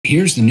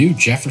here's the new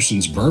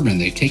Jefferson's bourbon.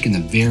 They've taken the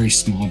very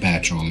small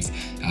batch off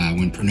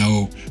when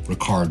Pernod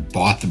Ricard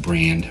bought the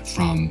brand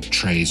from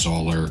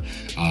Zoeller.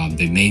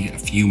 They made a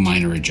few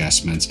minor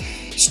adjustments.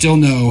 Still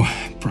no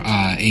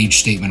age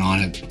statement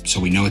on it, so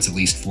we know it's at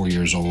least 4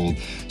 years old.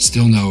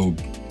 Still no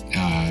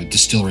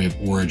distillery of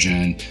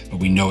origin, but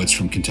we know it's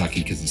from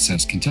Kentucky because it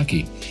says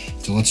Kentucky.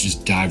 So let's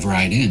just dive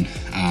right in.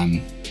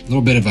 A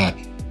little bit of a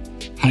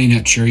honey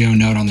nut Cheerio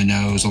note on the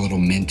nose, a little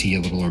minty,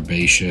 a little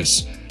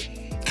herbaceous.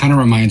 Kind of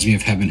reminds me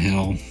of Heaven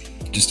Hill,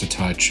 just a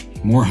touch.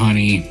 More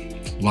honey,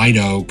 light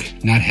oak,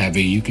 not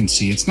heavy. You can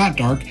see it's not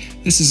dark.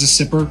 This is a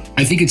sipper.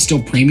 I think it's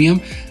still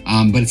premium,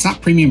 but it's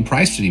not premium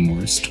priced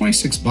anymore. It's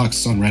 26 bucks.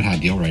 It's on Red Hot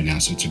Deal right now,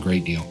 so it's a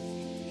great deal.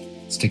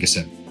 Let's take a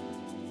sip.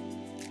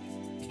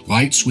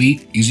 Light,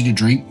 sweet, easy to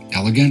drink,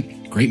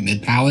 elegant, great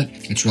mid palate.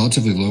 It's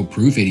relatively low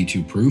proof,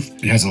 82 proof.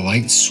 It has a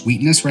light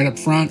sweetness right up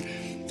front,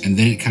 and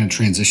then it kind of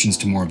transitions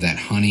to more of that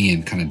honey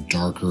and kind of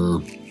darker,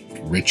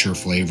 richer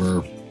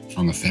flavor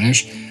from the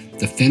finish.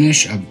 The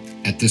finish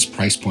at this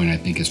price point, I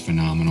think, is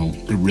phenomenal.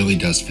 It really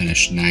does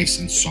finish nice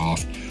and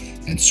soft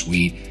and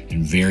sweet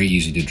and very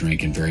easy to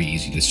drink and very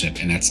easy to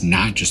sip. And that's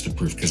not just the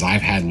proof, because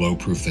I've had low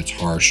proof that's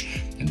harsh,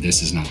 and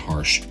this is not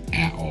harsh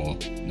at all,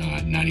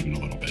 not even a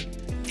little bit.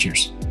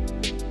 Cheers.